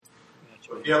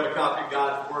So if you have a copy of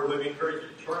God's Word, let me encourage you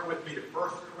to turn with me to 1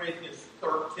 Corinthians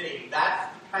 13. That's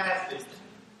the passage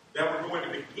that we're going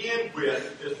to begin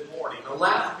with this morning. Now,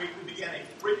 last week we began a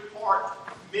three-part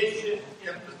mission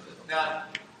emphasis. Now,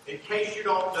 in case you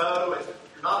don't know, if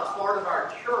you're not a part of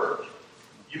our church,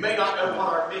 you may not know what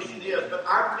our mission is, but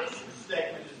our mission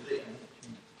statement is this.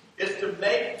 It's to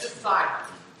make disciples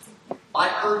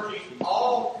by urging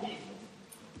all people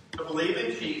to believe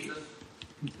in Jesus,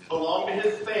 belong to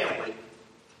His family,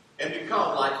 and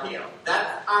become like Him.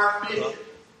 That's our mission.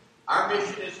 Our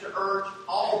mission is to urge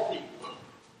all people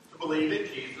to believe in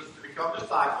Jesus, to become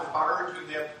disciples by urging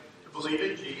them to believe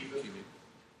in Jesus,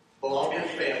 belong to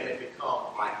His family, and become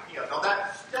like Him. Now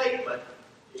that statement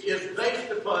is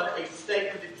based upon a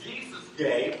statement that Jesus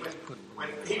gave when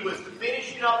He was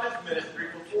finishing up His ministry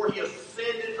before He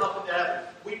ascended up into heaven.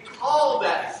 We call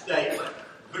that statement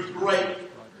the Great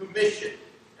Commission.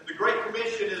 And the Great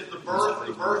Commission is the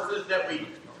verses that we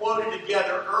quoted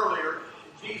together earlier.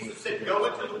 Jesus said, "Go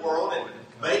into the world and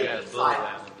make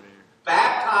disciples,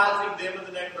 baptizing them in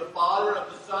the name of the Father, and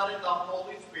of the Son, and of the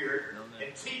Holy Spirit,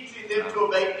 and teaching them to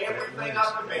obey everything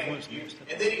I've commanded you."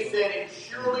 And then He said, "And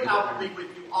surely I will be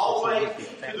with you always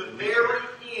to the very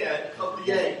end of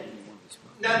the age."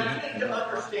 Now you need to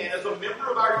understand, as a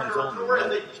member of our church or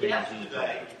as a guest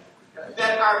today,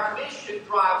 that our mission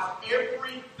drives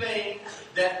everything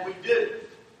that we do.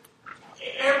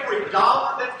 Every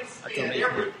dollar that we spend,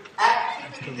 every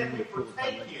activity that we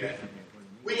partake in,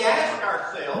 we ask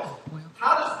ourselves,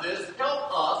 how does this help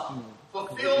us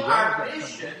fulfill our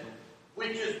mission,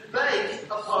 which is based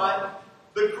upon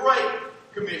the Great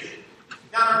Commission?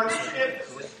 Now, our mission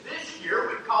emphasis this year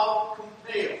we call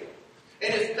Compelled.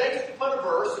 And it's based upon a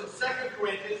verse in 2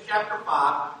 Corinthians chapter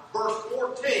 5, verse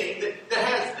 14, that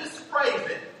has this phrase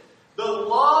in it. The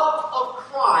love of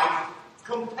Christ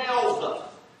compels us.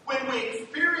 When we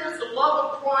experience the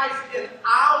love of Christ in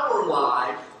our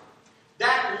lives,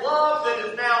 that love that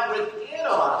is now within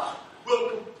us will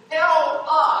compel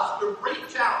us to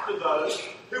reach out to those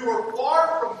who are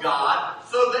far from God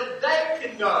so that they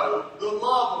can know the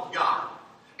love of God.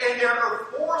 And there are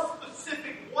four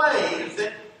specific ways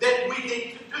that we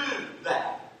need to do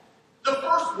that. The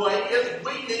first way is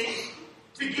we need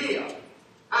to give.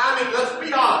 I mean, let's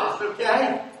be honest,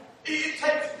 okay? It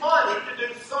takes money to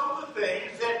do some of the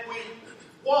things that we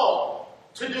want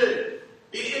to do.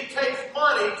 It takes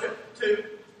money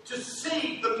to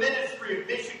seed the ministry of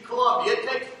Mission Columbia. It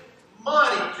takes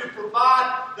money to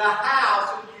provide the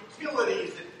house and the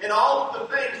utilities and all of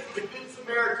the things for the Good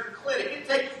Samaritan Clinic. It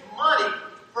takes money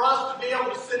for us to be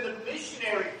able to send a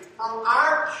missionary from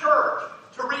our church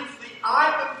to reach the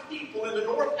island people in the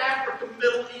North Africa,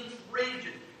 Middle East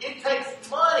region. It takes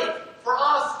money for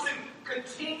us to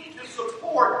continue to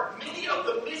support many of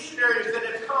the missionaries that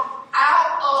have come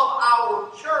out of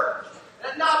our church.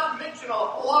 And not to mention a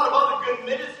lot of other good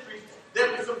ministries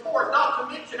that we support. Not to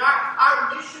mention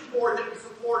our mission board that we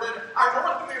support and our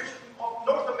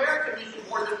North American mission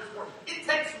board that we support. It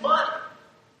takes money.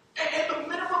 And the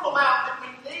minimum amount that we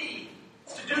need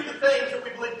to do the things that we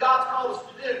believe God's called us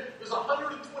to do is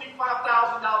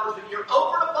 $125,000 a year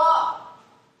over and above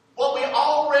what we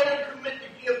already commit to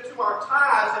give to our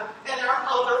tithes and our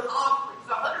other offerings.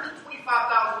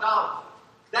 $125,000.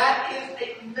 That is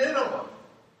a minimum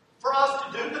for us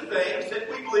to do the things that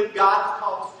we believe God has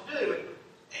called us to do.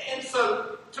 And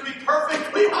so, to be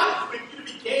perfectly honest with you, to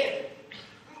be candid,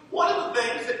 one of the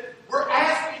things that we're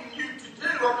asking you to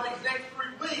do over these next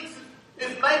 3 weeks is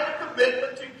make a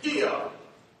commitment to give.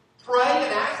 Pray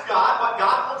and ask God what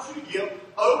God wants you to give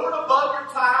over and above your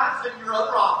tithes and your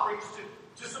other offerings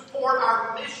to support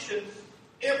our missions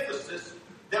emphasis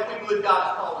that we believe God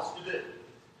has called us to do.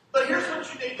 But here's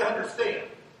what you need to understand.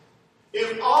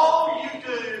 If all you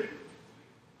do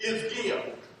is give,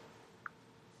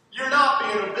 you're not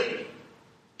being obedient.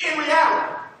 In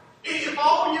reality, if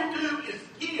all you do is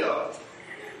give,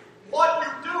 what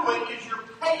you're doing is you're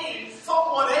paying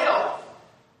someone else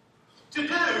to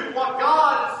do what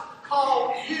God has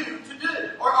called you to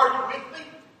do. Or are you with me?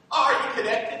 Are you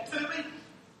connected to me?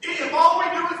 If all we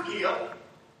do is give,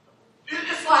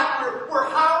 it's like we're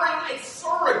hiring a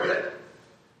surrogate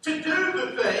to do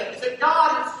the things that God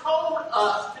has told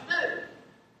us to do.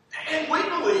 And we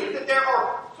believe that there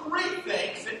are 3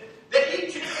 things that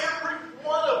each and every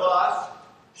one of us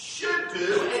should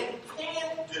do and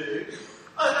can do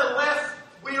unless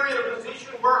we're in a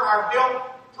position where our health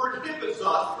prohibits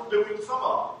us from doing some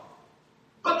of them.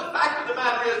 But the fact of the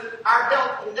matter is, our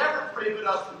health will never prohibit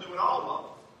us from doing all of them.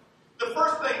 The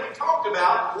first thing we talked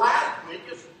about last week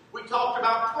is we talked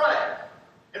about prayer.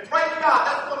 And praise God,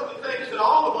 that's one of the things that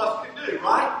all of us can do,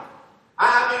 right? I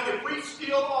mean, if we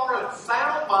still are of sound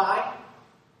mind,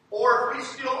 or if we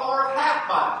still are half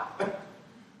mind.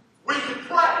 We can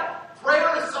pray.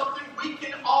 Prayer is something we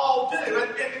can all do.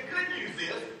 And the good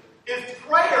news is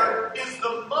prayer is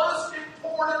the most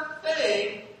important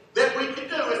thing that we can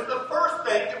do. It's the first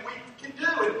thing that we can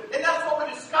do. And that's what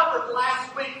we discovered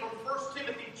last week from 1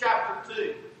 Timothy chapter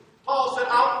 2. Paul said,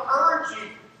 I'll urge you,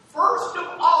 first of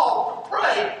all, to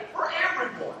pray for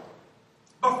everyone.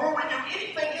 Before we do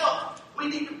anything else, we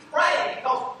need to pray,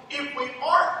 because if we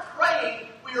aren't praying,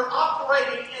 we are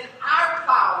operating in our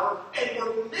power and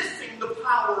we're missing the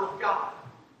power of God.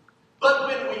 But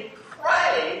when we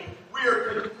pray, we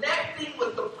are connecting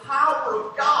with the power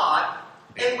of God,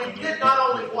 and we get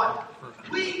not only what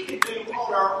we can do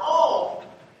on our own,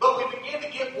 but we begin to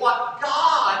get what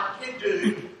God can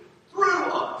do through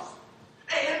us.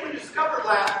 And we discovered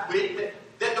last week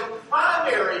that the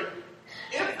primary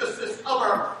emphasis of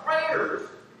our prayers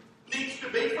needs to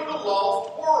be for the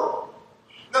lost world.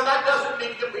 Now, that doesn't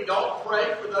mean that we don't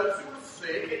pray for those who are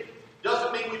sick. It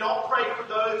doesn't mean we don't pray for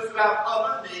those who have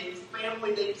other needs,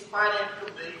 family needs, financial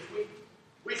needs.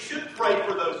 We should pray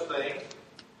for those things.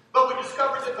 But we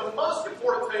discovered that the most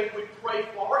important thing we pray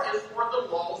for is for the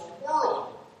lost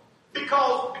world.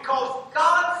 Because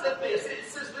God said this. It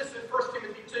says this in 1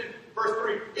 Timothy 2, verse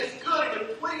 3. It's good and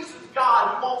it pleases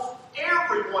God who wants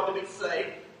everyone to be saved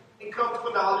and come to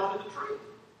a knowledge of the truth.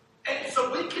 And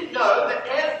so we can know that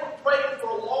as we're praying for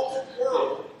a lost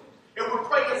world, and we're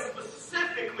praying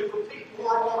specifically for people who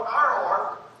are on our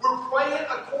heart, we're praying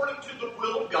according to the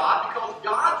will of God, because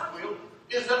God's will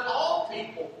is that all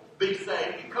people be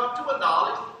saved and come to a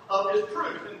knowledge of His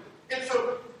truth. And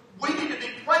so we need to be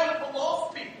praying for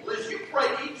lost people. As you pray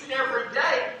each and every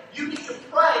day, you need to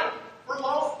pray for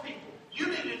lost people. You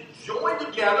need to join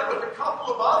together with a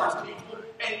couple of other people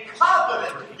and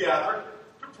covenant together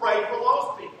to pray for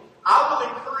lost people. I will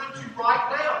encourage you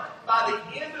right now, by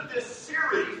the end of this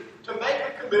series, to make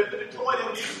a commitment to join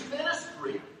a new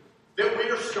ministry that we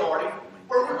are starting,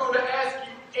 where we're going to ask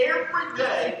you every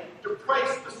day to pray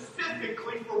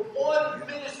specifically for one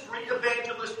ministry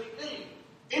evangelistic need.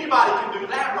 Anybody can do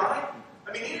that, right?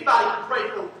 I mean, anybody can pray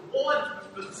for one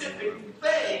specific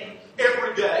thing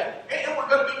every day, and we're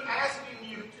going to be asking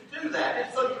you to do that.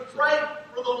 And so you pray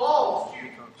for the lost, you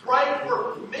pray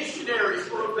for missionaries,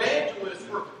 for evangelists,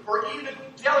 for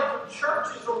evangelical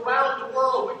churches around the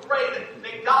world. We pray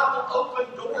that God will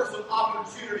open doors of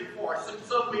opportunity for us, and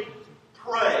so we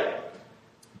pray.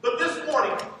 But this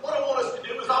morning, what I want us to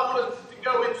do is I want us to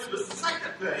go into the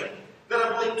second thing that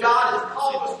I believe God has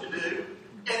called us to do,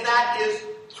 and that is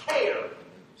care.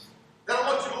 Now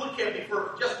I want you to look at me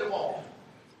for just a moment.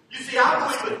 You see, I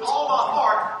believe with all my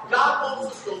heart, God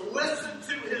wants us to listen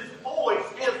to His voice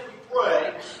as we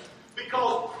pray,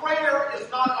 because prayer is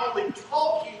not only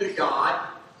talking to God,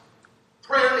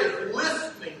 prayer is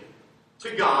listening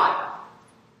to God.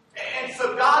 And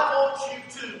so God wants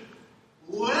you to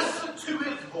listen to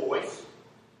His voice,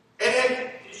 and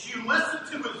as you listen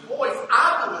to His voice,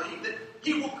 I believe that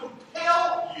He will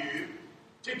compel you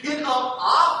to get up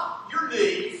off your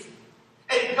knees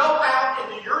and go out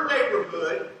into your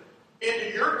neighborhood,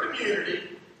 into your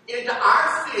community, into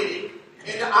our city,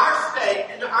 into our state,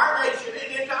 into our nation,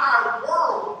 and into our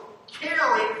world,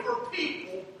 caring for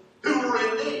people who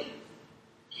are in need.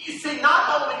 You see,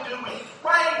 not only do we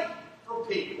pray for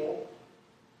people,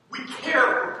 we care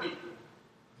for people.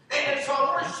 And so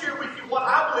I want to share with you what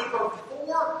I believe are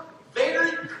four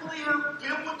very clear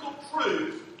biblical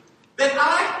truths that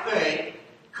I think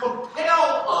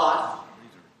compel us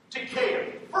to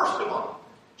care. First of all,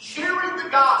 sharing the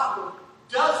gospel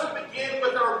doesn't begin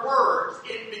with our words.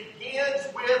 It begins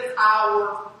with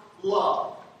our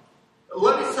love.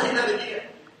 Let me say that again.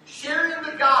 Sharing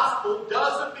the gospel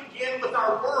doesn't begin with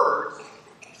our words.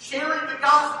 Sharing the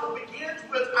gospel begins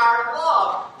with our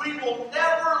love. We will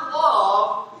never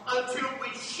love until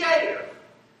we share.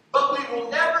 But we will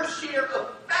never share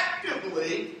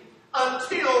effectively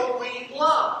until we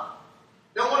love.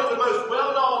 Now, one of the most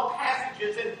well-known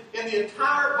passages in the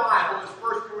entire Bible is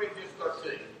 1 Corinthians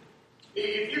 13.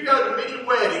 If you go to many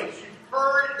weddings, you've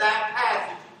heard that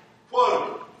passage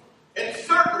quoted. And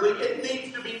certainly it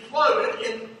needs to be quoted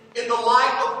in the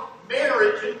light of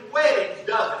marriage and weddings,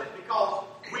 doesn't it? Because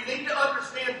we need to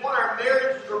understand what our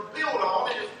marriages are built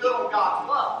on, and it's built on God's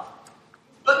love.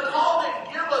 But Paul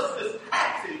didn't give us this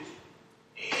passage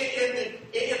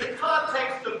in the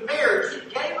context of marriage. He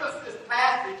gave us this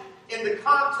passage in the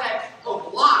context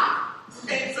of life.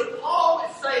 And so Paul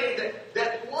is saying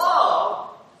that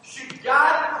love should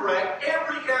guide and direct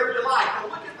every area of your life. Now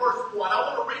look at verse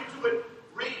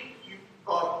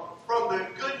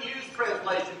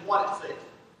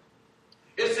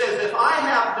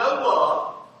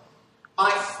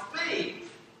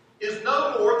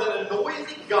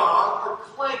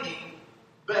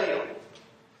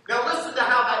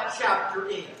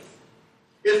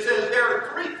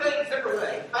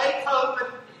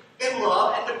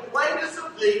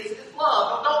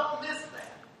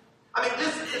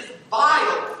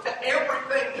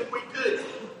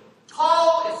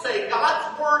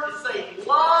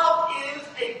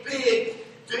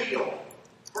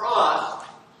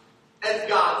as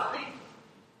God's people.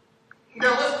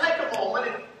 Now let's take a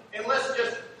moment and let's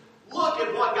just look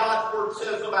at what God's Word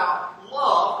says about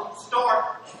love from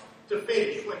start to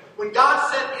finish. When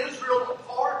God set Israel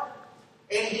apart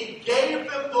and He gave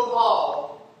them the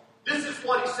law, this is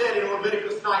what He said in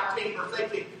Leviticus 19, verse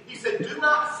 18. He said, "Do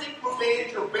not seek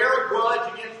revenge or bear a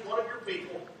grudge against one of your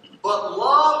people, but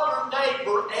love your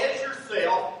neighbor as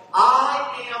yourself.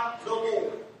 I am the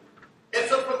Lord." And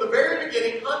so from the very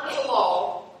beginning, under the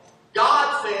law,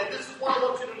 God said, this is what I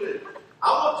want you to do.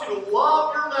 I want you to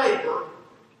love your neighbor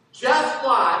just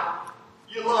like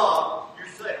you love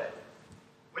yourself.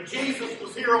 When Jesus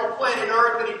was here on planet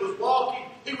Earth and He was walking,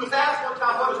 He was asked one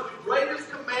time, what is the greatest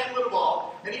commandment of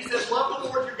all? And He said, love the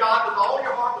Lord your God with all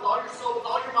your heart, with all your soul, with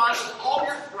all your mind, with all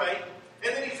your strength.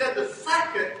 And then He said, the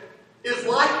second is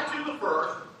like to the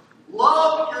first.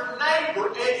 Love your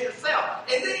neighbor as yourself.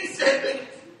 And then He said this.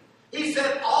 He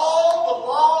said, all the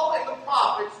law and the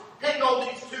prophets hang on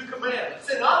these two commandments.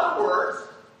 In other words,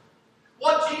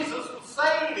 what Jesus was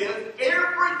saying is,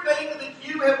 everything that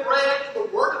you have read in the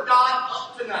Word of God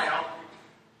up to now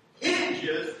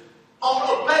hinges on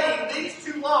obeying these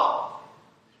two laws.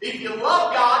 If you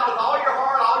love God with all your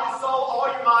heart, all your soul, all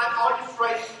your mind, all your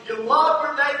strength, you love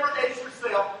your neighbor as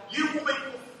yourself, you will be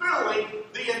fulfilling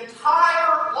the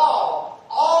entire law,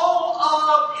 all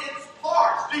of its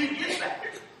parts. Do you get that?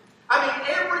 I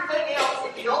mean, everything else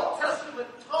that the Old Testament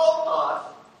told us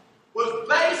was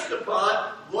based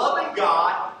upon loving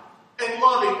God and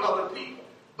loving other people.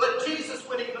 But Jesus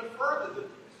went even further than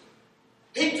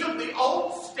this. He took the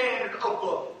old standard of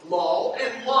the law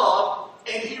and love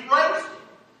and He raised it.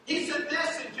 He said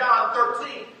this in John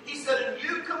 13. He said, "A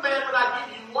new commandment I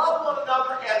give you, love one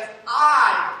another as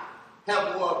I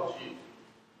have loved you."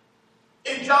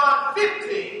 In John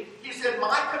 15, He said,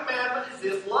 "My commandment is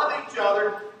this, love each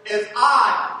other as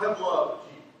I have loved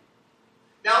you."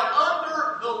 Now,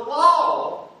 under the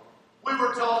law, we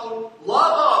were told,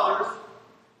 love others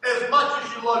as much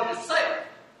as you love yourself.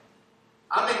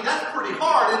 I mean, that's pretty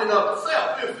hard in and of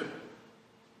itself, isn't it?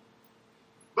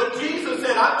 But Jesus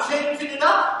said, I'm changing it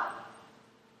up.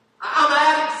 I'm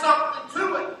adding something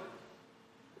to it.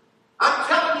 I'm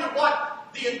telling you what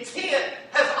the intent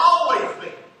has always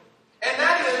been. And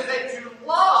that is that you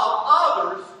love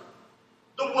others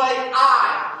the way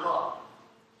I love.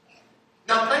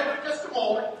 Now think for just a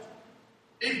moment.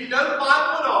 If you know the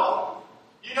Bible at all,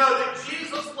 you know that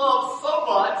Jesus loved so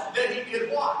much that He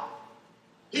did what?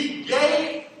 He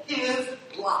gave His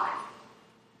life.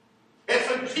 And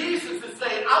so Jesus is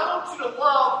saying, I want you to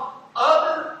love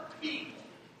other people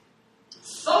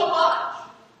so much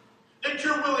that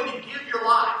you're willing to give your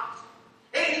life.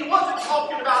 And He wasn't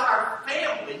talking about our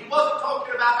family. He wasn't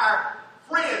talking about our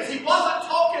friends. He wasn't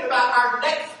talking about our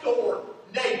next door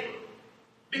neighbor.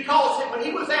 Because when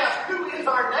He was asked, who is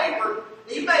our neighbor,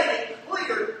 He made it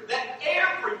clear that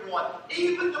everyone,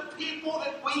 even the people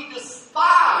that we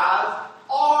despise,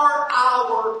 are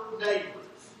our neighbors.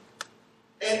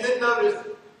 And then notice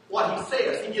what He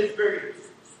says. He gets very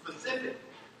specific.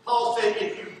 Paul said,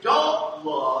 if you don't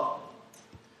love,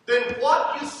 then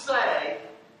what you say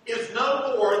is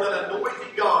no more than a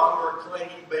noisy gong or a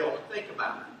clanging bell. Think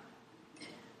about it.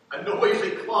 A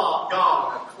noisy gong,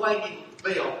 a clanging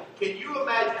bell. Can you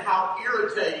imagine how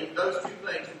irritating those two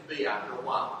things would be after a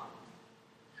while?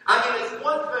 I mean, it's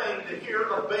one thing to hear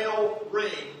a bell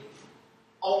ring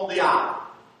on the hour.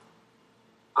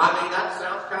 I mean, that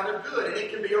sounds kind of good, and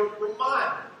it can be a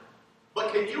reminder.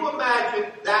 But can you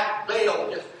imagine that bell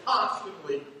just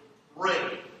constantly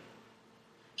ringing?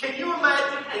 Can you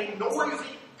imagine a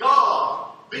noisy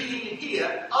gong being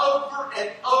hit over and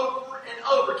over and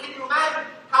over? Can you imagine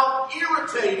how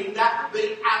irritating that would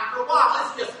be after a while?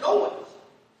 It's just noise.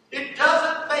 It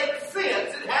doesn't make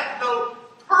sense. It has no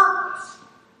purpose.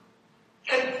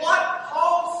 And what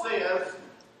Paul says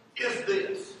is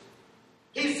this.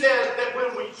 He says that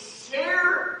when we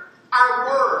share our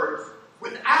words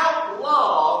without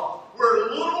love, we're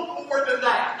little more than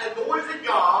that, a noisy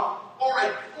gong or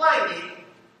a clanging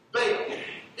bell.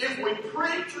 If we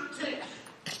preach or teach,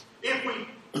 if we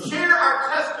share our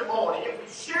testimony, if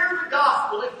we share the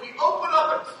gospel, if we open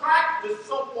up a tract with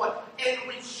someone and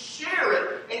we share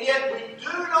it, and yet we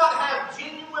do not have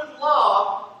genuine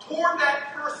love toward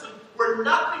that person, we're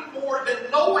nothing more than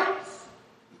noise.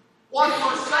 What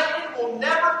we're saying will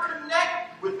never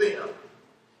connect with them.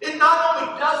 It not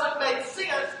only doesn't make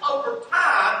sense, over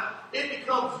time, it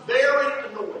becomes very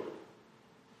annoying.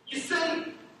 You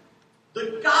see,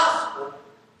 the gospel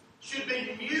should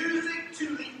be music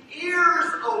to the ears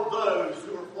of those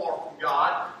who are far from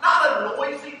God, not a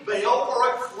noisy bell or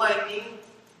a clanging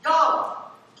gong.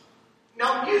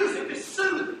 Now, music is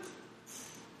soothing.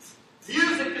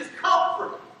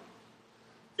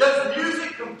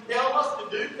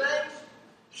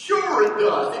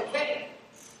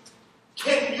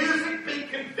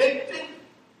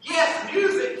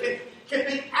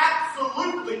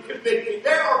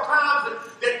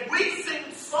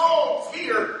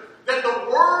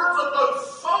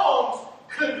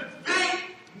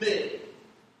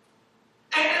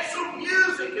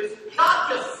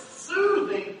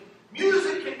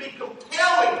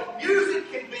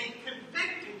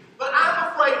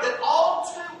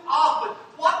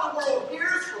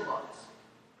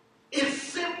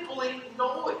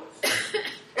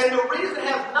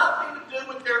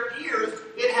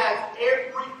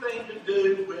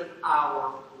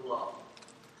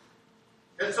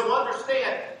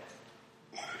 understand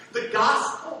the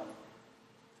gospel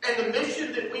and the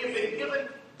mission that we have been given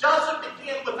doesn't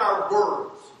begin with our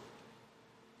words.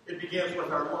 It begins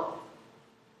with our love.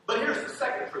 But here's the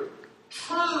second truth.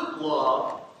 True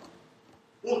love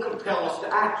will compel us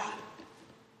to action.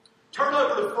 Turn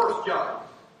over to 1 John.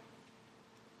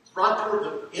 It's right toward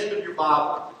the end of your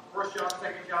Bible. 1 John,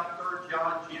 2 John, 3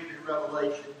 John, Jude, and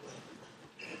Revelation.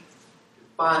 You can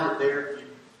find it there if you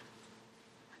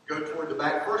go toward the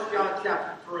back. 1 John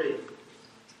chapter 3,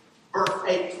 verse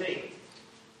 18.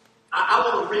 I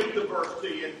want to read the verse to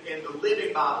you in the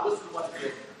Living Bible. Listen to what it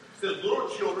says. It says, little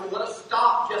children, let us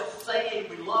stop just saying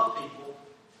we love people.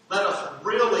 Let us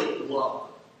really love them.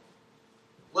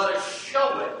 Let us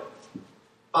show it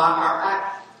by our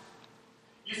actions.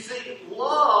 You see,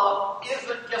 love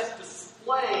isn't just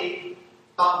displayed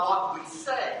by what we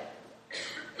say.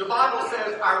 The Bible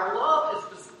says our love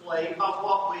is displayed by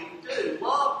what we do.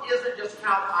 Love isn't just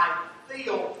how I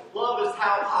feel. Love is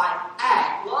how I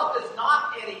act. Love is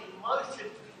not an emotion.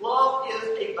 Love is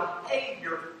a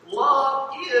behavior.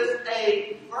 Love is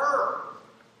a verb.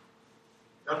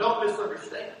 Now don't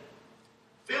misunderstand.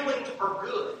 Feelings are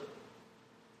good.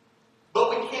 But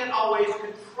we can't always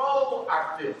control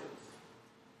our feelings.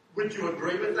 Would you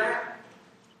agree with that?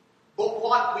 But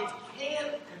what we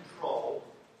can control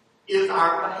is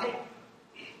our behavior.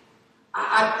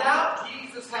 I doubt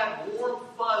Jesus had warm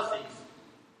fuzzies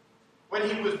when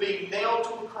he was being nailed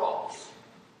to a cross,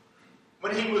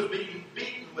 when he was being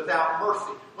beaten without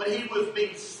mercy, when he was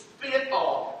being spit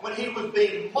on, when he was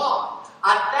being mocked.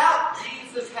 I doubt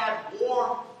Jesus had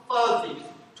warm fuzzies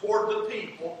toward the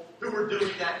people who were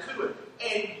doing that to him.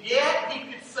 And yet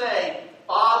he could say,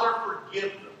 Father,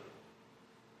 forgive them,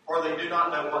 or they do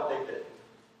not know what they did.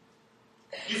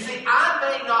 You see,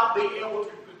 I may not be able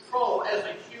to control as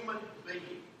a human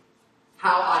being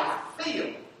how I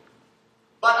feel,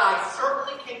 but I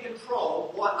certainly can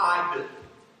control what I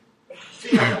do.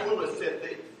 C.S. Lewis said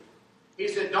this. He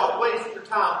said, don't waste your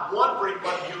time wondering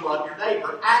whether you love your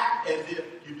neighbor. Act as if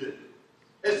you do.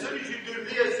 As soon as you do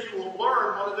this, you will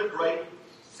learn one of the great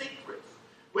secrets.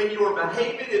 When you are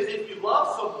behaving as if you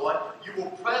love someone, you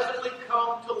will presently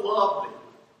come to love them.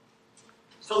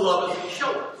 So love is a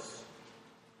choice.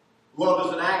 Love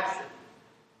is an action.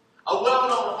 A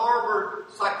well-known Harvard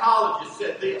psychologist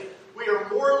said this. We are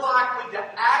more likely to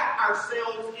act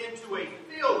ourselves into a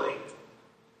feeling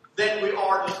than we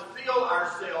are to feel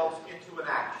ourselves into an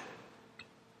action.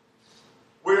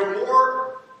 We're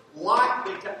more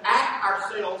likely to act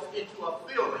ourselves into a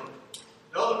feeling.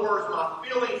 In other words, my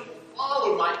feelings will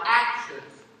follow my actions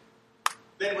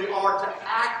than we are to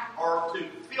act or to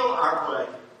feel our way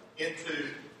into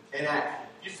an action.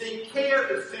 You see,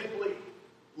 care is simply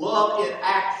love in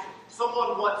action.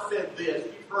 Someone once said this,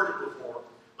 you've heard it before,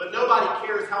 but nobody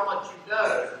cares how much you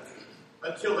know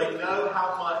until they know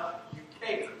how much you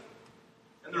care.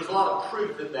 And there's a lot of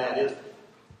truth in that, isn't it?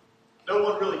 No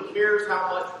one really cares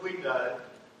how much we know.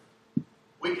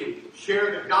 We can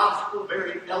share the gospel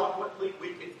very eloquently.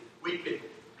 We can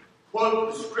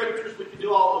quote the scriptures. We can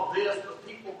do all of this, but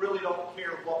people really don't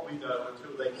care what we know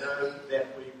until they know that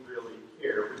we really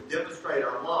care. We demonstrate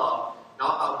our love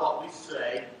not by what we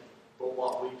say, but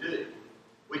what we do.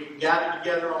 We can gather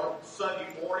together on Sunday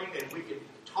morning and we can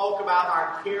talk about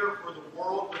our care for the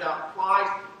world without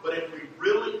Christ, but if we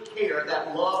really care,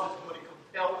 that love is going to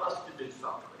compel us to do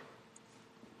something.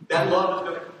 That love is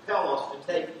going to compel us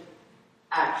to take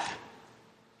action.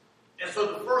 And so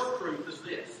the first truth is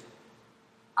this.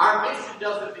 Our mission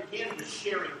doesn't begin with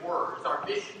sharing words. Our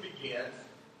mission begins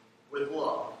with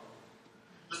love.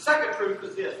 The second truth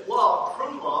is this. Love,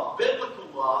 true love, biblical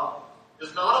love,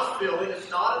 is not a feeling, it's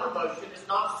not an emotion, it's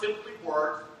not simply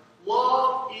words.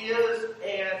 Love is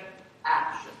an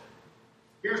action.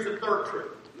 Here's the third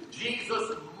truth.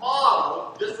 Jesus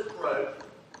modeled this approach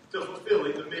to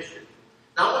fulfilling the mission.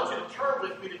 Now I want you to turn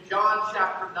with me to John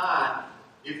chapter 9,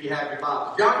 if you have your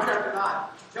Bible. John chapter 9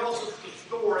 tells us the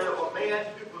story of a man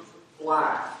who was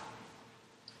blind.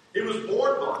 He was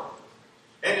born blind.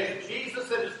 And as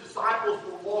Jesus and his disciples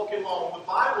were walking along, the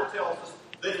Bible tells us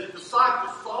that his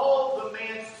disciples saw the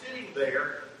man sitting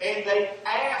there, and they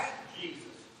asked Jesus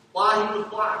why he was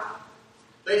blind.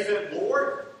 They said,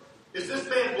 Lord, is this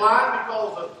man blind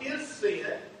because of his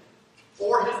sin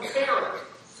or his parents'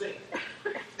 sin?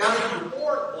 Now, he was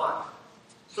born blind,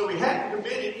 so he hadn't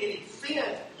committed any sin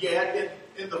yet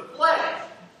in the flesh,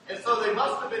 and so they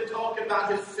must have been talking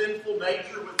about his sinful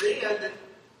nature within that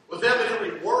was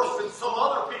evidently worse than some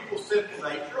other people's sinful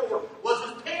nature, or was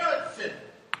his parents sinful?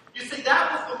 You see,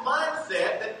 that was the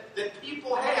mindset that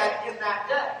people had in that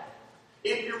day.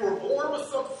 If you were born with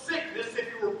some sickness, if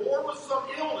you were born with some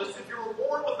illness, if you were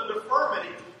born with a deformity,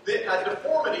 a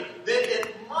deformity, then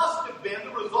it must have been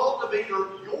the result of either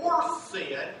your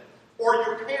sin or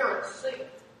your parents' sin.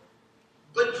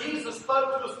 But Jesus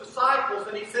spoke to his disciples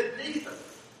and he said, neither.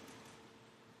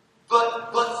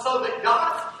 But so that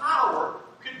God's power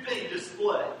could be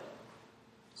displayed.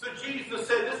 So Jesus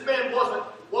said this man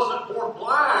wasn't born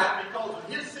blind because of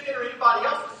his sin or anybody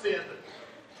else's sin.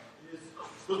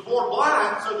 He was born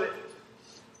blind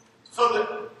so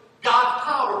that God's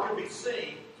power could be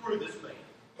seen through this man.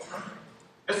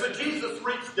 And so Jesus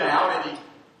reached down and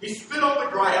he spit on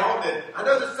the ground. And I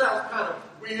know this sounds kind of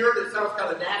weird, it sounds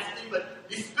kind of nasty, but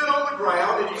he spit on the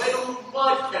ground and he made a little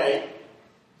mud cake.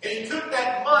 And he took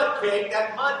that mud cake,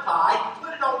 that mud pie, he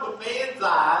put it on the man's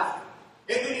eyes.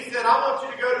 And then he said, I want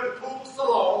you to go to the pool of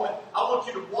Siloam and I want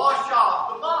you to wash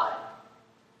off the mud.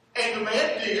 And the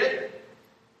man did.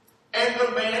 And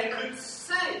the man could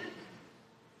see.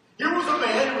 Here was a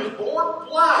man who was born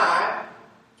blind,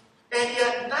 and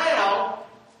yet now,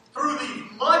 through these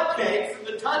mud cakes and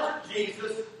the touch of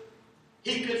Jesus,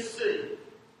 he could see.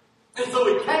 And so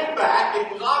he came back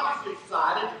and was obviously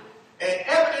excited, and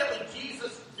evidently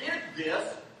Jesus did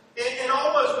this in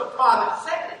almost a private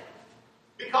setting.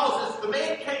 Because as the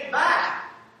man came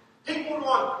back, people were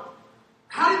going,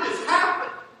 how did this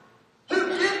happen? Who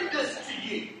did this to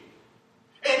you?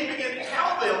 And he began to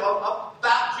tell them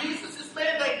about Jesus. This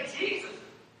man named Jesus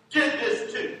did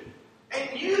this too.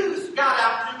 And news got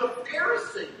out to the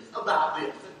Pharisees about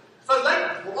this. And so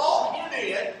they brought him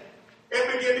in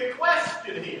and began to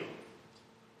question him.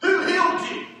 Who healed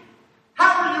you?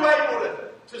 How were you able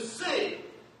to see?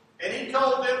 And he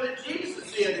told them that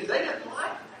Jesus did, and they didn't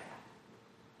like that.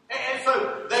 And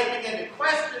so they began to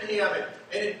question him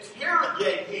and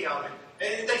interrogate him.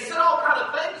 And they said all kinds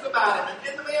of things about him. And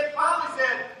then the man finally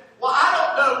said, well, I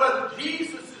don't know whether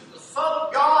Jesus is the Son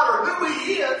of God or who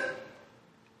he is,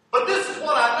 but this is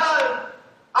what I know.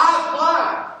 I was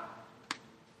blind.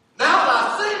 Now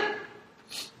I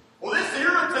see. Well, this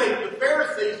irritated the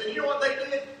Pharisees, and you know what they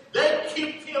did? They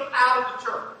kicked him out of the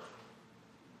church.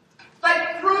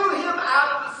 They threw him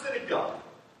out of the synagogue.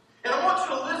 And I want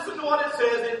you to listen to what it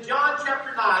says in John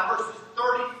chapter 9, verses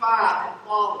 35 and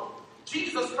following.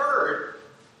 Jesus heard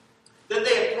that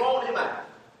they had thrown him out.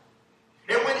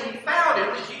 And when he found him,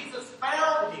 when Jesus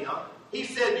found him, he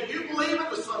said, do you believe in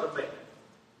the Son of Man?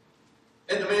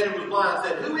 And the man who was blind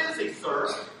said, who is he, sir?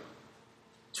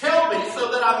 Tell me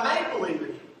so that I may believe in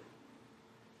him.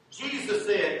 Jesus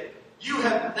said, you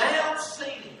have now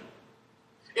seen him.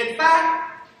 In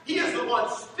fact, he is the one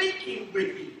speaking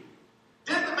with you.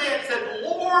 Then the man said,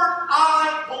 Lord,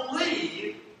 I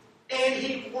believe, and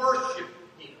he worshiped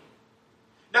him.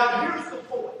 Now here's the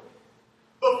point.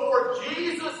 Before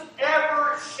Jesus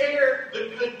ever shared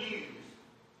the good news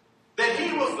that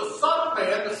he was the Son of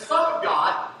Man, the Son of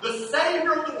God, the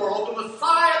Savior of the world, the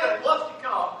Messiah that was to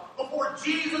come, before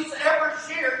Jesus ever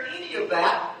shared any of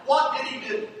that, what did he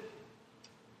do?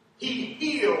 He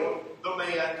healed the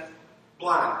man's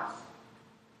blindness.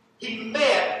 He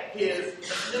met his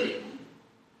need.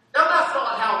 Now that's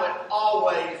not how it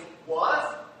always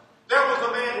was. There was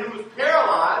a man who was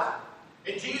paralyzed,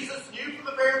 and Jesus knew from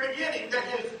the very beginning that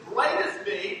his greatest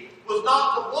need was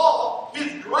not to walk.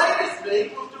 His greatest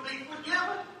need was to be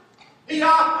forgiven. He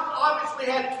obviously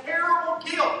had terrible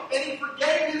guilt, and he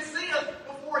forgave his sins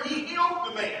before he healed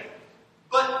the man.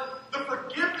 But the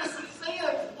forgiveness of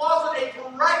sins wasn't a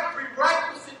direct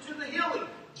prerequisite to the healing.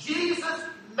 Jesus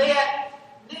met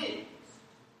needs.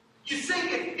 You see,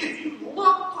 if you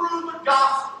look through the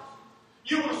Gospels,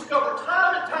 you will discover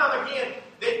time and time again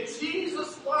that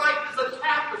Jesus' life is a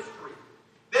tapestry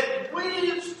that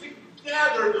weaves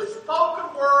together the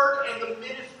spoken word and the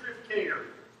ministry of care.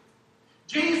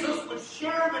 Jesus would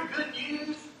share the good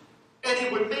news and he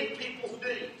would meet people's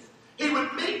needs. He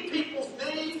would meet people's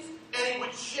needs and he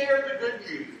would share the good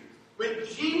news. When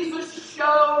Jesus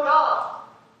showed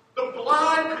up, the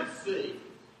blind could see,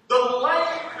 the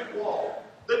lame could walk,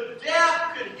 the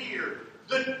deaf could hear,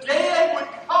 the dead would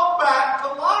come back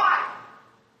to life.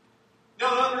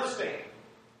 Now understand,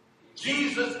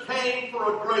 Jesus came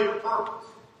for a greater purpose.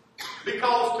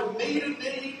 Because to meet a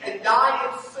need and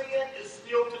die in sin is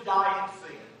still to die in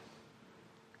sin.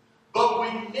 But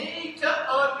we need to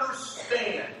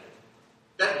understand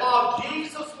that while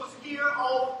Jesus was here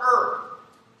on earth,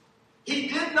 he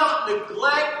did not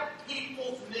neglect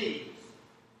people's needs.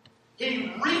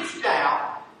 He reached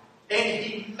out and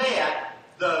he met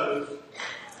those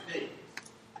needs.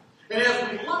 And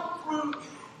as we look through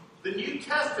the New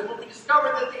Testament, we discover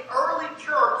that the early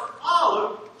church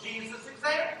followed Jesus'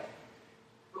 example.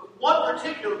 One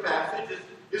particular passage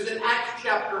is in Acts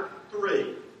chapter 3.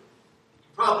 You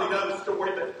probably know the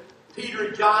story, but Peter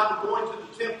and John were going to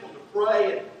the temple to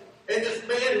pray. And this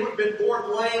man who had been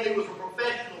born lame, he was a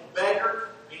professional beggar,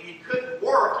 and he couldn't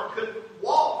work, he couldn't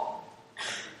walk.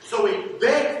 So he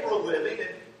begged for a living,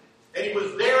 and he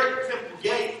was there at the temple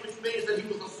gates, which means that he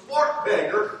was a smart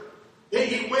beggar.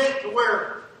 He went to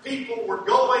where people were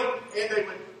going, and they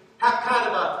would have kind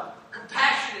of a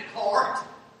compassionate heart.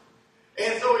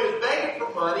 And so he was begging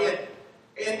for money,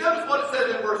 and notice what it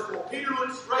says in verse 4. Peter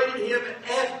looked straight at him,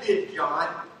 as did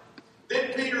John.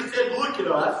 Then Peter said, "Look at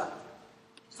us."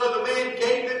 So the man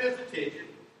gave them his attention,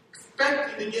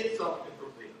 expecting to get something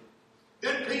from them.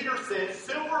 Then Peter said,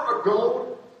 "Silver or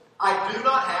gold I do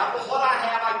not have, but what I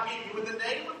have I give you. In the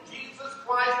name of Jesus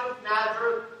Christ of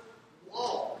Nazareth,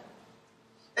 walk."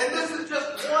 And this is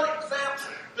just one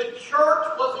example. The church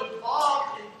was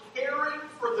involved in caring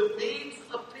for the needs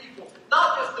of people.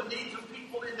 Not just the needs of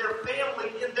people in their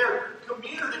family, in their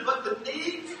community, but the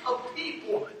needs of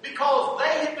people, because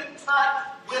they had been touched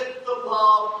with the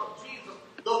love of Jesus.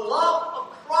 The love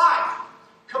of Christ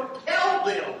compelled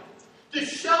them to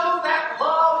show that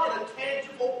love in a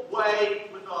tangible way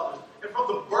with others. And from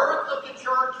the birth of the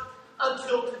church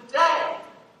until today,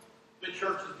 the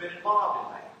church has been involved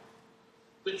in that.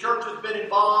 The church has been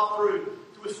involved through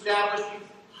establishing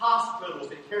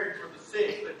hospitals and caring for the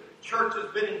sick. The church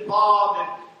has been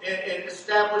involved in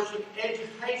establishing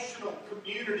educational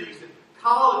communities and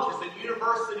colleges and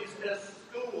universities and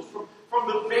schools. From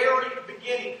the very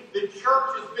beginning, the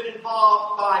church has been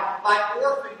involved by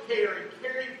orphan care and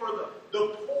caring for the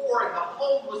poor and the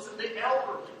homeless and the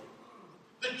elderly.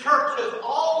 The church has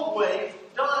always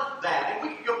done that. And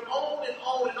we can go on and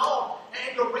on and on.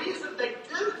 And the reason they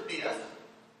do this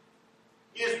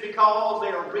is because they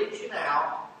are reaching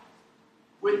out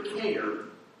with care,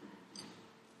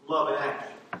 love, and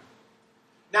action.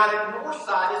 Now, at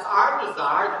Northside, it's our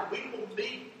desire that we will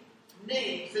meet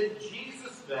needs in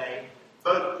Jesus' name,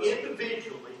 both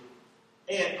individually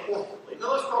and corporately.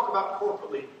 Now, let's talk about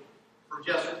corporately for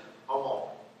just a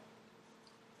moment.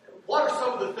 What are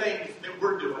some of the things that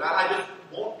we're doing? I just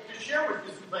want to share with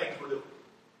you some things we're doing.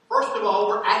 First of all,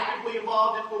 we're actively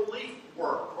involved in relief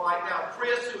work right now.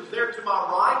 Chris, who is there to my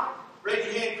right, raise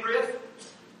your hand, Chris.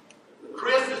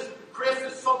 Chris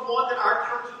is someone that our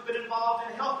church has been involved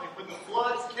in helping. When the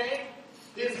floods came,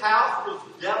 his house was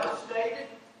devastated,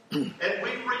 and we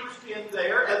reached in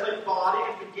there as a body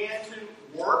and began to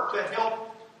work to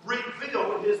help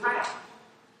rebuild his house.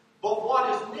 But what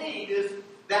is needed is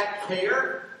that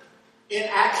care in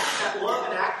action, that love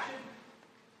in action,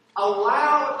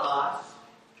 allowed us,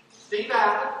 Steve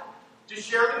Allen, to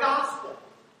share the gospel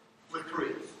with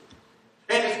Chris.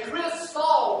 And as Chris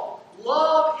saw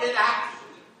love in action,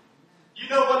 you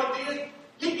know what he did?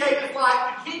 He gave his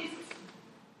life to Jesus.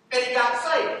 And he got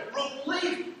saved.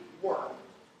 Relief work.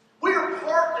 We are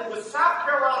partnering with South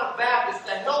Carolina Baptist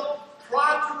to help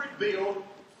try to rebuild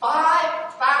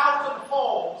 5,000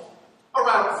 homes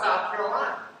around South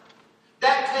Carolina.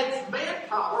 That takes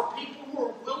manpower, people who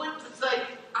are willing to say,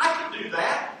 I can do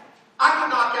that. I can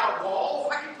knock out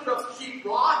walls. I can put up sheetrock.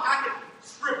 I can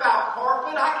strip out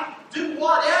carpet. I can do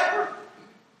whatever.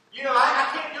 You know, I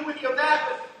can't do any of that,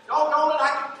 but doggone it, I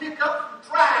can pick up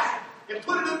some trash and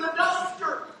put it in the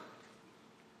dumpster.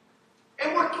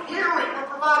 And we're caring. We're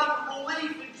providing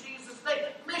relief in Jesus' name.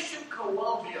 Mission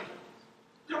Columbia.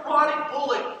 Ronnie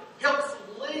Bullock helps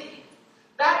lead.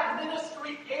 That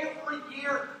ministry every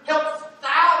year helps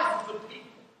thousands of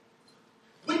people.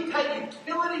 We pay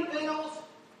utility bills.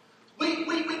 We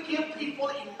give people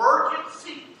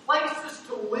emergency places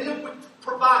to live. We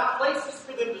provide places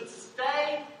for them to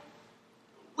stay.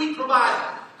 We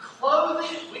provide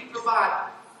clothing. We provide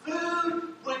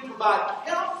food. We provide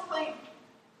counseling.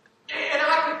 And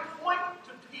I can point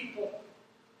to people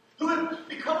who have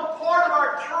become a part of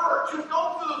our church, who've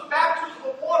gone through those baptisms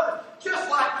of water, just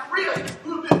like Chris,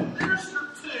 who've been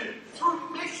ministered to through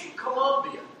Mission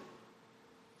Columbia.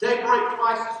 Daybreak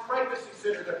Crisis Pregnancy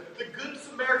Center, the Good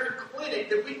Samaritan Clinic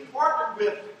that we partnered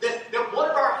with, that one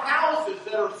of our houses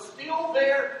that are still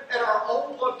there at our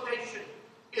old location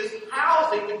is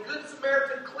housing the Good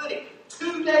Samaritan Clinic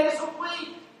 2 days a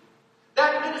week.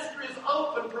 That ministry is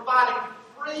open, providing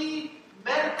free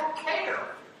medical care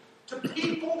to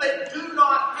people that do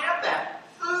not have that.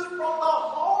 Food from the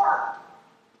heart.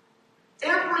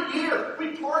 Every year,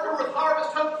 we partner with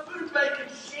Harvest Hope Food Bank and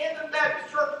Shandon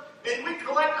Baptist Church, and we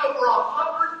collect over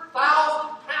 100,000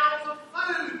 pounds of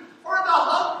food for the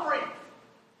hungry.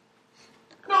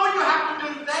 And all you have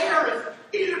to do there is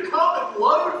either come and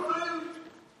load food,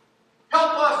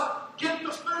 help us get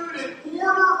the food in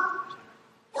order,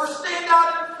 or stand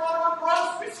out in front of a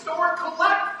grocery store and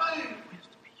collect food.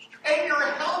 And you're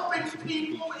helping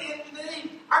people in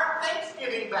need. Our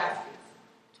Thanksgiving baskets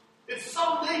It's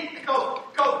so neat because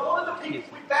one of the people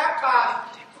we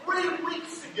baptized 3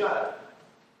 weeks ago,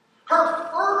 her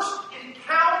first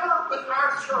encounter with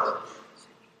our church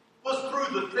was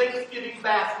through the Thanksgiving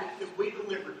basket that we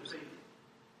delivered to people.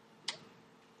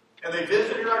 And they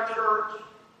visited our church.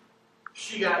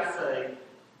 She got saved.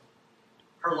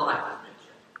 Her life has been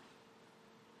changed.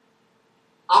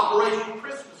 Operation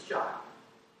Christmas Child.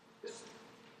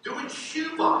 Doing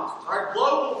shoeboxes, our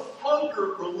global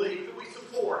hunger relief that we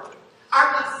support,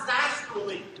 our disaster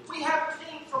relief. We have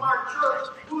teams from our church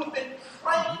who have been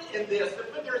trained in this,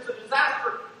 that when there's a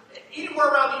disaster anywhere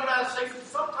around the United States and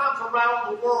sometimes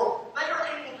around the world, they are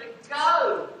able to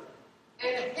go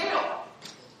and help.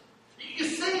 You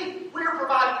see, we are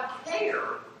providing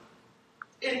care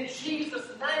in Jesus'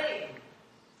 name.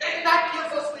 And that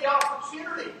gives us the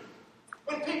opportunity.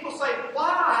 When people say,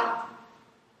 why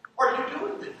are you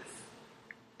doing this?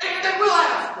 And they will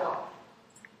ask why.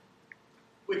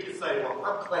 We can say, well,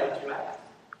 I'm glad you asked.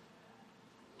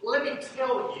 Let me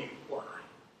tell you why.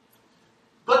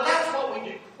 But that's what we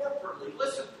do corporately.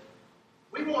 Listen,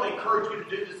 we want to encourage you to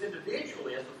do this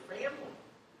individually as a family.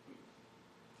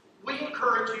 We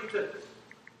encourage you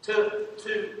to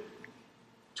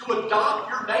adopt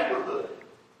your neighborhood.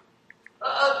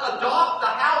 Adopt the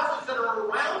houses that are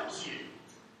around you.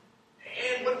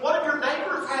 And when one of your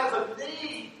neighbors has a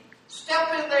need,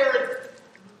 step in there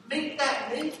and meet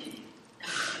that need.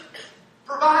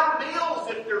 Provide meals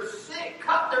if they're sick.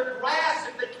 Cut their grass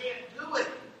if they can't do it.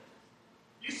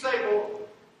 You say, well,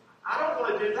 I don't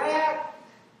want to do that.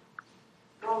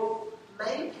 Well,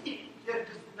 maybe, just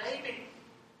maybe,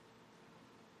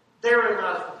 therein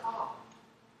lies the problem.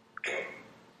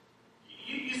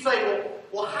 You say,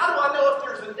 well, how do I know if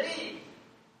there's a need?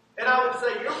 And I would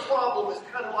say your problem is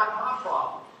kind of like my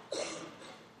problem.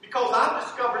 Because I've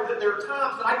discovered that there are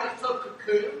times that I get so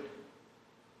cocooned,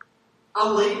 I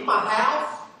leave my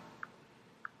house,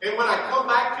 and when I come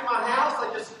back to my house,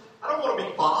 I don't want to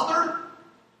be bothered.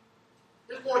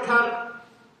 I just want to kind of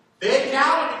veg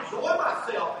out and enjoy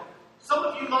myself. And some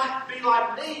of you might be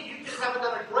like me, you just haven't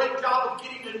done a great job of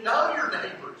getting to know your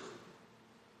neighbors.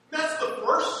 That's the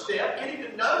first step, getting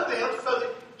to know them so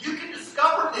that you can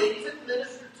discover needs and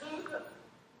minister to them.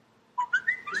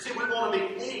 You see, we want to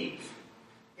meet needs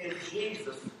in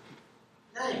Jesus'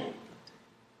 name.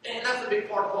 And that's a big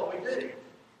part of what we do.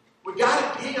 We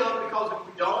got to give, because if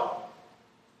we don't,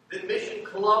 then Mission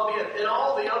Columbia and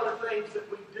all the other things that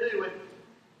we do and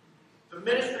the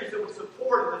ministries that we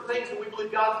support and the things that we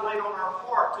believe God's laid on our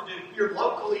heart to do here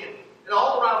locally and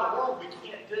all around the world we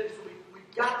can't do. So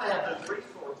we've got to have those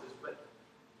resources. But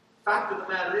the fact of the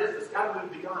matter is, it's got to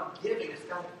move beyond giving. It's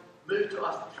got to move to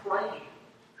us training.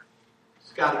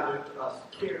 It's got to move to us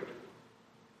caring.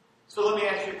 So let me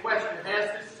ask you a question.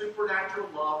 Has this supernatural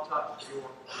love touched your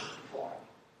heart?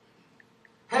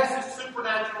 Has this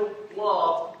supernatural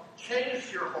love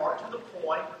changed your heart to the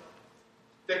point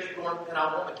that you're going, and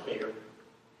I want to care?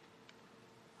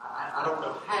 I don't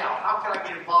know how. How can I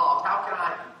get involved? How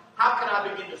can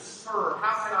I begin to serve?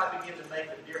 How can I begin to make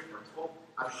a difference? Well,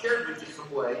 I've shared with you some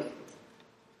ways.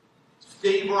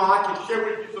 Steve or I can share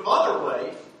with you some other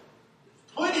ways.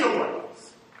 Plenty of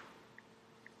ways.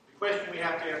 The question we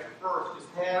have to answer first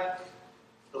is, has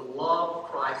the love of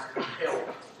Christ compelled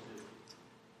us to do it?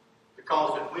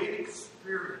 Because if we've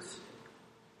experienced it,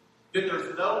 then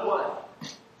there's no way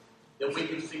that we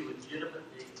can see legitimate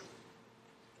needs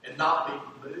and not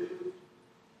be moved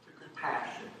to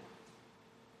compassion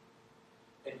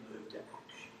and moved to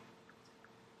action.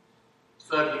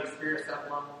 So have you experienced that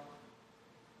love?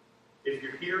 If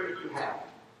you're here and you haven't,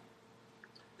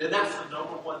 then that's the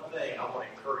number one thing I want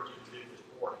to encourage you to do this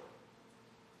morning.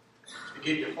 To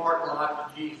give your heart and life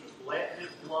to Jesus. Let His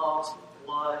love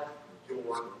flood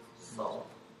your soul.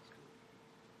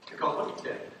 Because let me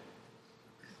tell you,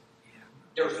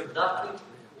 there's nothing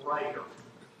greater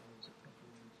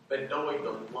than knowing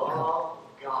the love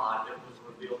of God that was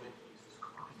revealed in Jesus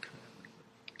Christ.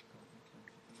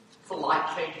 It's a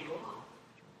life-changing love.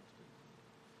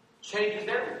 Changes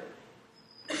everything.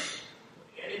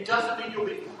 And it doesn't mean you'll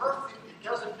be perfect. It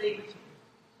doesn't mean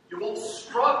you won't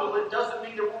struggle. It doesn't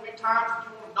mean there won't be times that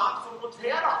you want to knock someone's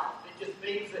head off. It just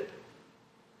means that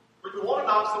when you want to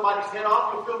knock somebody's head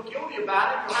off, you'll feel guilty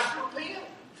about it. You'll have to repent.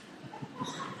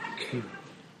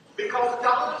 Because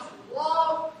God's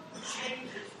love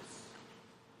changes us.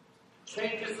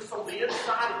 Changes us on the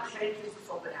inside and changes us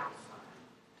on the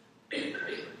outside.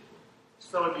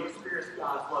 So if you experience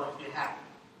God's love, if you haven't,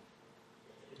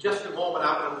 in just a moment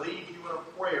I'm going to lead you in a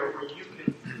prayer where you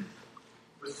can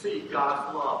receive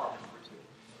God's love.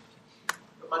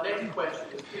 But my next question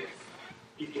is this.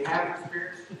 If you have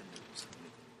experienced it,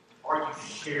 Are you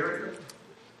sharing?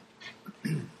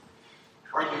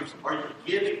 Are you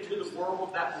giving to the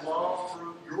world that love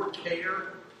through your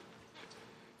care?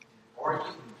 Are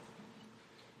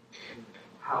you?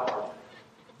 How are you?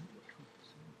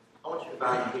 I want you to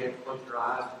bow your head, close your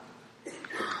eyes.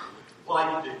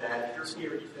 Why you do that? If you're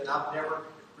here, you said, I've never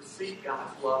received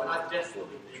God's love, and I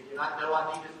desperately need it. And I know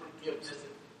I need His forgiveness,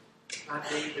 and I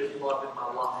need His love in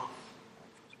my life.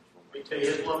 Let me tell you,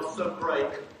 His love is so great.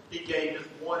 He gave His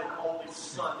one and only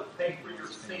Son to pay for your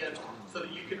sins so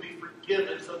that you can be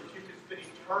forgiven, so that you can spend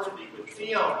eternity with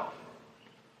Him.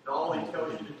 And all He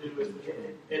tells you to do is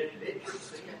admit your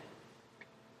sin.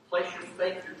 Place your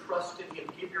faith, your trust in Him.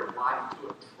 Give your life to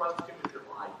Him. Trust Him with your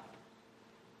life.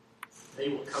 He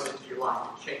will come into your life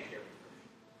and change everything.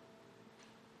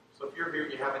 So if you're here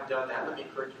and you haven't done that, let me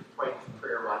encourage you to pray this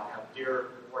prayer right now. Dear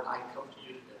Lord, I come to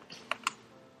you today.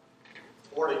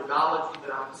 Lord, acknowledging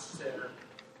that I'm a sinner.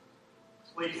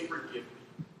 Please forgive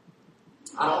me.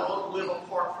 I don't want to live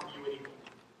apart from you anymore.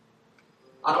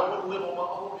 I don't want to live on my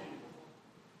own anymore.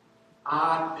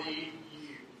 I need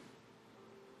you.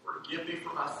 Forgive me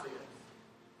for my sins.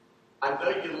 I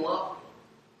know you love me.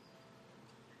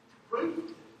 You proved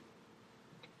it.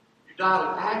 You died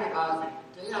an agonizing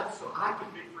death so I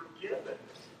can be forgiven.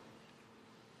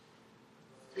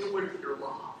 Fill me with your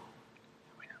love.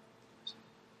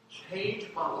 Change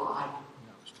my life.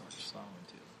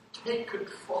 Take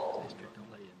control.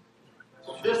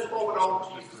 From this moment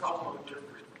on, Jesus, I want to live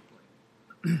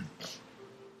for you.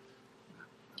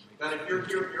 Now, if you're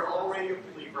here and you're already a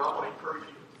believer, I want to encourage you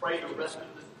to pray the rest of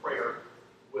this prayer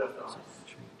with us.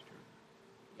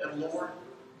 And Lord,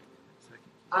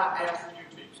 I ask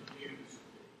you to use me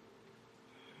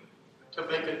to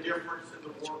make a difference in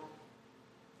the world.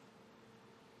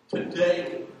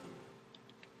 Today,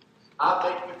 I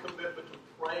make the commitment to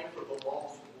pray for the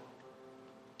lost world.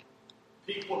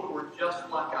 People who are just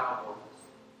like I was.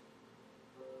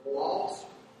 Lost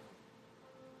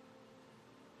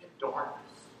in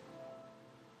darkness.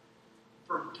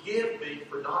 Forgive me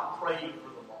for not praying for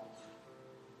the lost.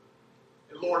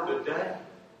 And Lord, today,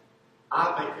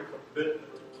 I make a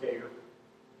commitment to care.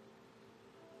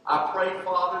 I pray,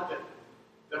 Father,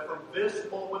 that from this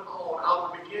moment on, I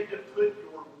will begin to put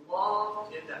your love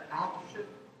into action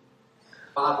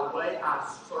by the way I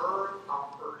serve our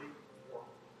hurting world.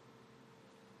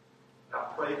 And I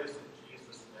pray this